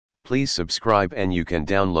Please subscribe and you can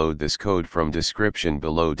download this code from description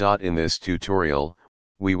below. In this tutorial,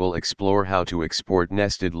 we will explore how to export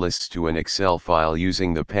nested lists to an Excel file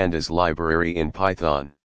using the pandas library in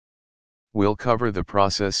Python. We'll cover the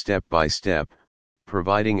process step by step,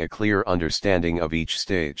 providing a clear understanding of each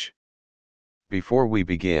stage. Before we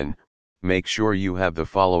begin, make sure you have the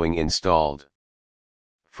following installed.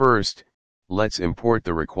 First, let's import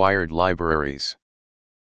the required libraries.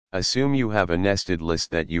 Assume you have a nested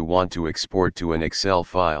list that you want to export to an Excel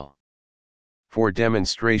file. For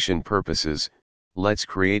demonstration purposes, let's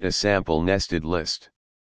create a sample nested list.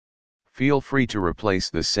 Feel free to replace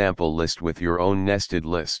the sample list with your own nested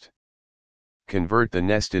list. Convert the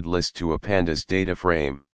nested list to a pandas data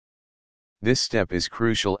frame. This step is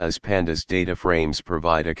crucial as pandas data frames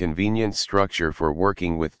provide a convenient structure for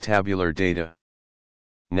working with tabular data.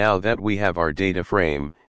 Now that we have our data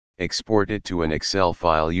frame, export it to an Excel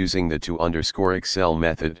file using the to_Excel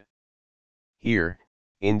method. Here,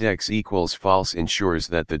 index equals false ensures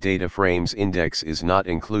that the data frame's index is not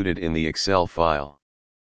included in the Excel file.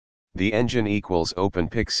 The engine equals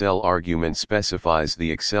openpyxl argument specifies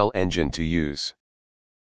the Excel engine to use.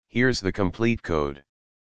 Here's the complete code.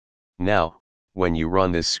 Now, when you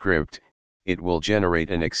run this script, it will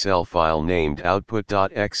generate an Excel file named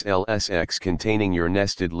output.xlsx containing your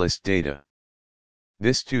nested list data.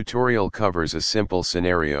 This tutorial covers a simple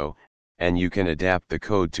scenario, and you can adapt the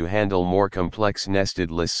code to handle more complex nested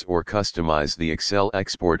lists or customize the Excel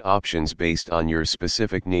export options based on your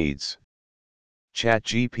specific needs.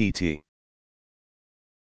 ChatGPT.